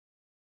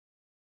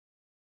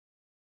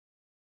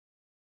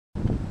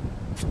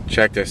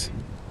Check this.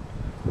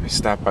 I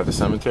stopped by the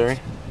cemetery.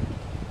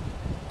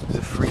 There's a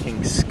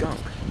freaking skunk.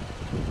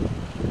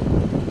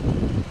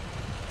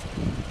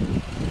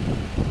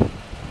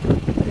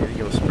 Here they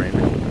go spraying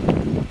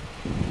it.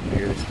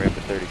 Here they spray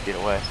for 30 feet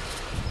away.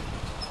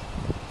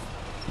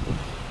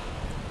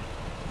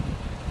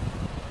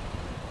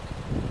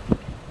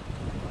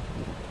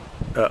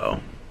 Uh-oh.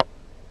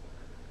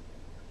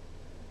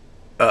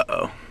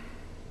 Uh-oh.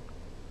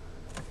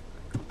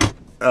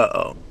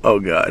 Uh-oh. Oh,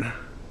 God.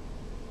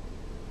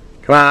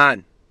 Come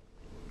on.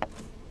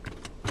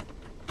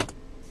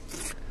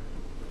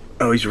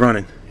 Oh, he's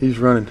running. He's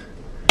running.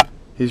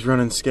 He's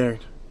running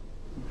scared.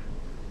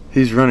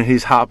 He's running.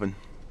 He's hopping.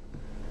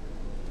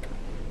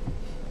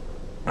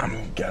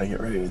 I'm gotta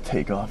get ready to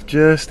take off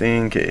just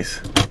in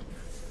case.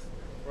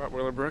 We're at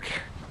Willowbrook.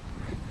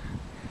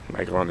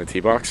 Michael on the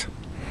tee box.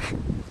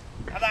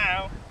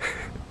 Hello.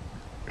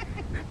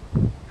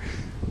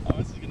 Oh,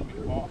 this is gonna be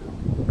awful.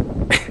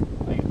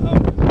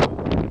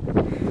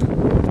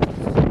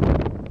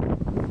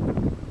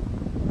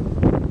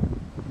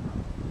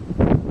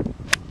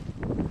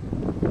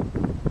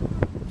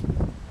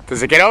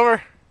 Does it get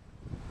over?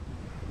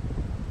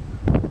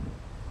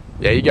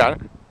 Yeah, you got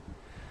it.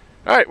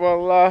 Alright,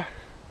 well,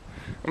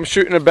 I'm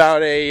shooting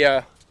about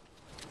a,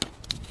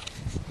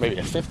 maybe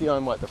a 50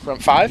 on what, the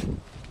front 5?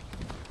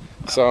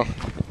 So,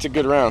 it's a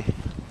good round.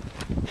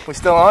 We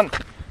still on?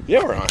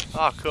 Yeah, we're on.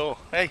 Oh, cool.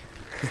 Hey.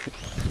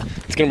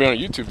 It's gonna be on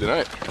YouTube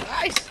tonight.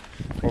 Nice.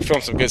 We'll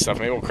film some good stuff.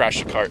 Maybe we'll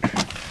crash the cart.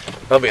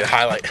 That'll be the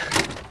highlight.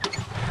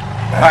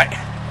 Alright,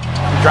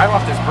 drive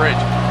off this bridge.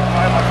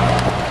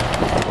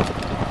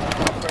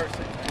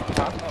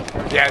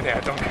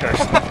 Yeah, don't curse.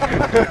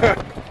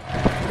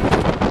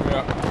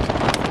 Yeah.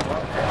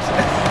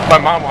 My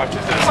mom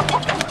watches this.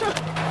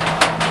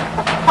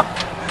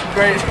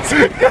 Great.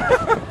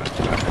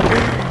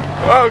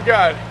 Oh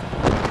God.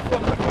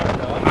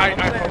 I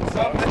hope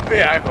so.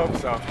 Yeah, I hope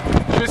so.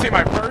 You should see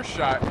my first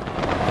shot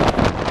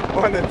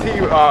on the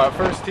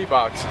first tee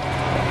box.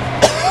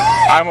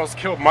 I almost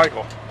killed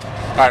Michael.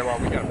 All right, well,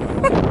 we got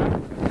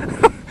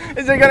him.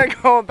 Is it gonna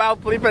go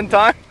about bleeping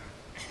time?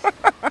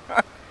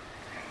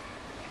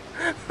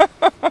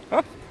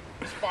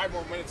 There's 5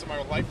 more minutes of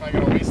my life I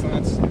gotta waste on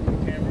that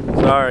stupid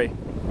camera. Sorry.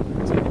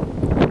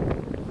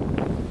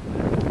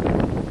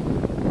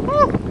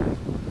 Woo.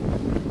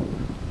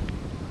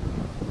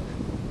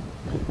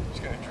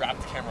 Just gonna drop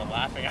the camera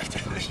laughing after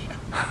this shot.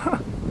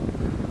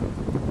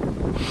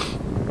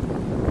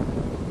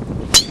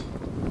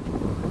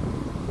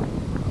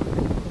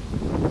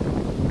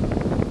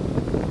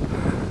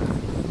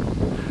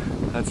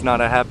 That's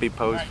not a happy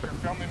pose. Right, you're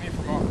filming me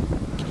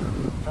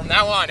from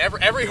now on,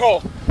 every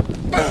hole.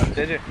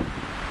 Did you?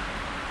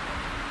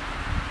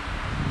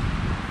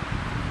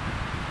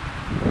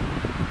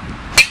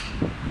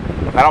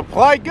 That'll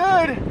play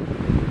good.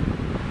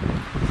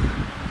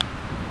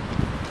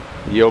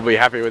 You'll be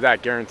happy with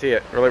that, guarantee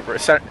it. Really,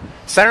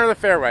 center of the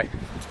fairway.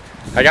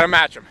 I gotta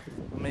match him.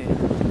 Let me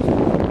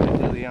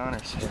do the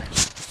honors here.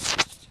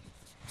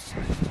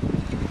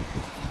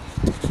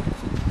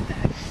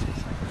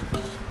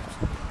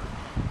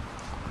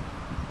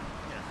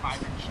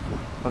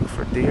 Look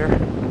for deer.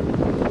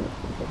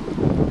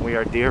 We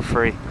are deer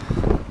free.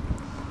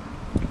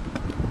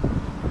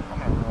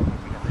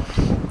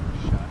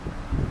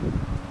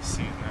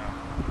 See it now.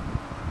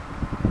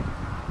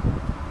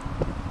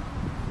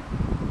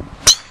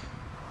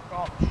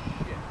 Oh shit.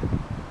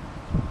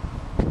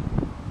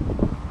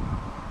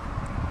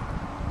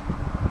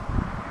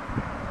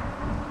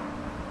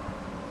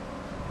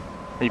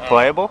 Are you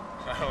playable?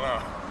 I don't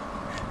know.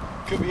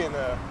 Could be in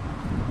the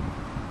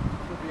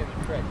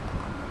creek.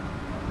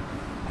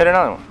 Hit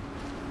another one.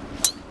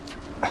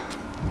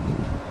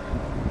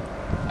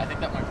 I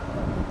think that might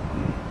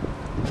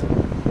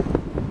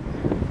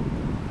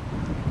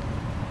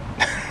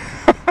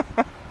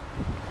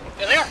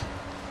There they are.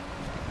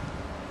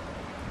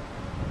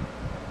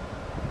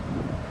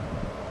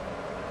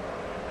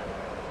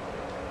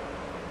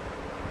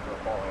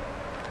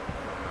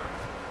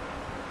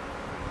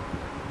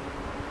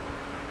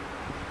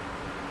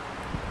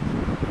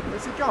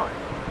 Where's he going?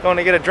 Going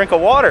to get a drink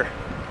of water.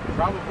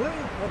 Probably.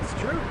 That's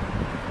true.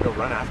 Go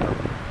run after him.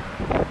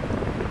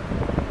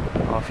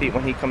 Oh,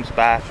 when he comes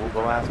back, we'll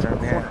go after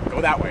him. Yeah.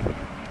 Go that way.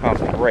 Oh,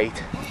 great.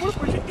 What a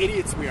bunch of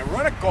idiots we are. We're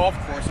on a golf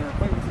course and we're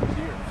playing with some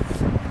deer.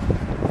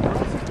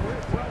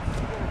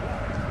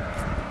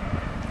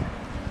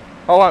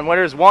 Hold on,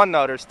 there's one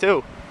though, there's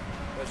 2.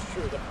 That's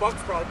true. The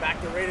buck's probably back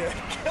there ready to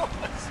kill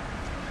us.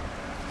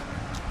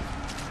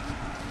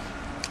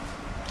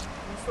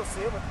 Can you still see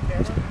him with the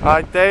camera?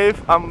 Alright,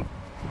 Dave, You're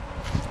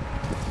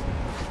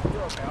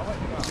okay. I'll let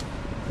you know.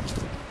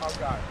 Oh,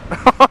 God.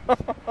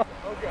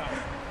 Oh, God.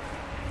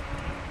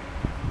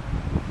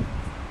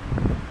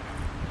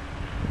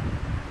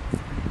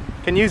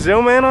 Can you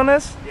zoom in on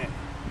this? Yeah.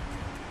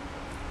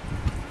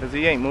 Because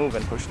he ain't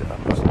moving. Pushed it up.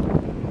 I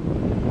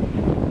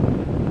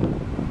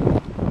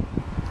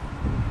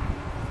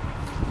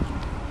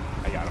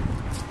got him.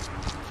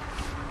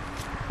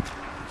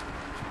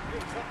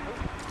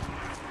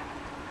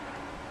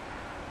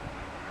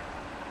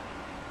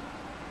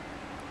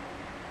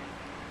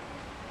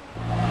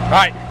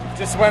 Alright,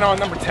 just went on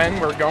number 10.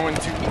 We're going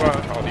to,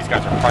 oh, these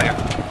guys are playing.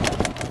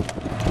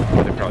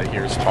 They probably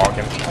hear us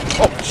talking.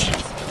 Oh, jeez.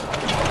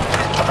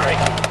 Alright.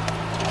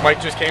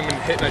 Mike just came and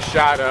hitting a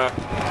shot, what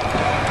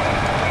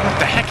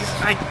the heck is,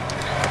 I'm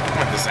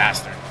a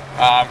disaster.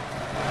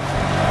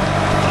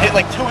 Hit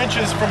like 2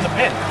 inches from the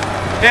pin.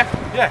 Yeah.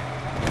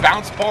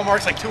 Bounce ball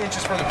marks like 2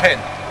 inches from the pin.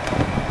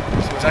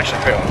 So it's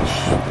actually failed.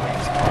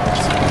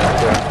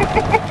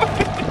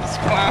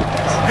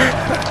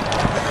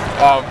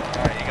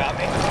 Alright, you got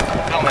me.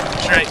 Don't let me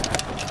straight.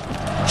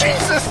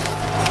 Jesus!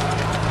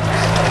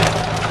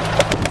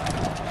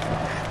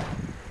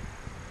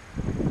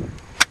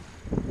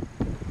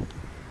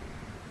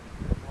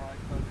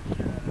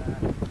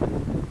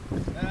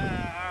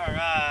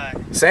 Alright.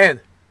 Sand.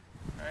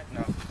 Alright,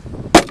 no.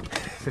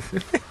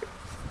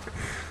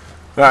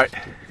 Alright.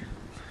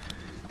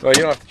 Well,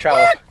 you don't have to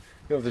travel. You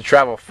don't have to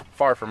travel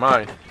far for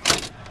mine.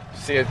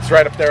 See, it's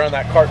right up there on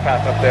that cart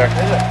path up there. Is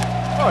it?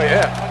 Oh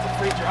yeah. That's a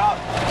free drop.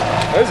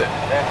 Is it?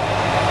 Yeah.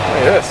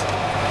 Look at this.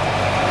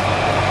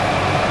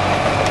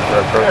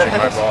 We're approaching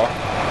my ball.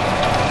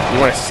 You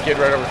want to skid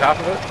right over top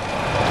of it?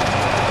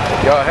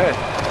 Go ahead.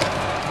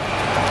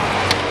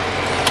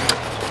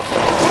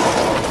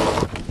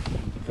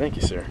 Thank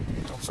you, sir.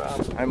 No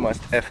problem. I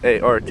must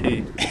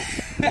F-A-R-T.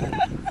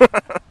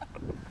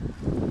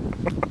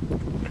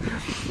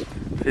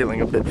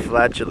 Feeling a bit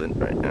flatulent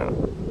right now.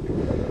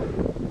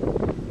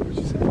 What'd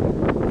you say?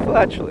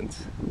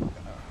 Flatulence.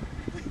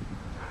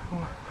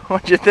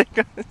 What'd you think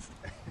of this?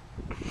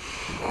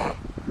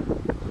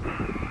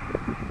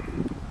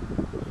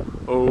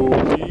 Oh,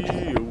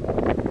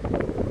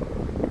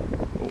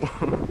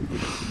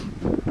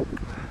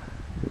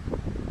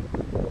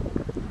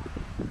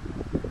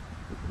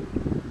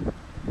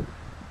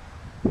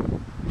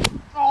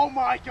 Oh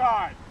my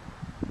God!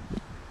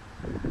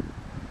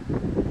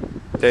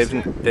 Dave's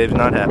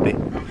not happy.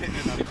 I'm hitting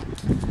another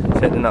one. Let's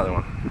hit another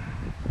one.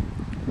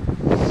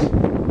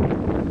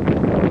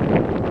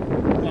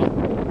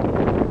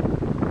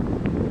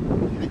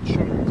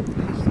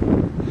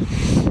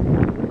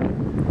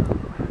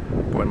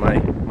 Boy,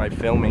 my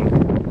filming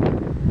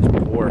is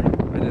poor.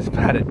 I just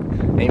had it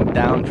aimed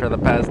down for the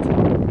past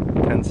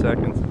 10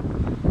 seconds.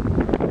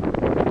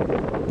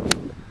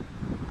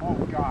 Oh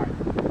God.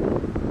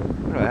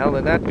 Where the hell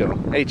did that go?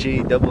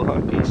 H-E double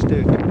hockey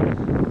stick.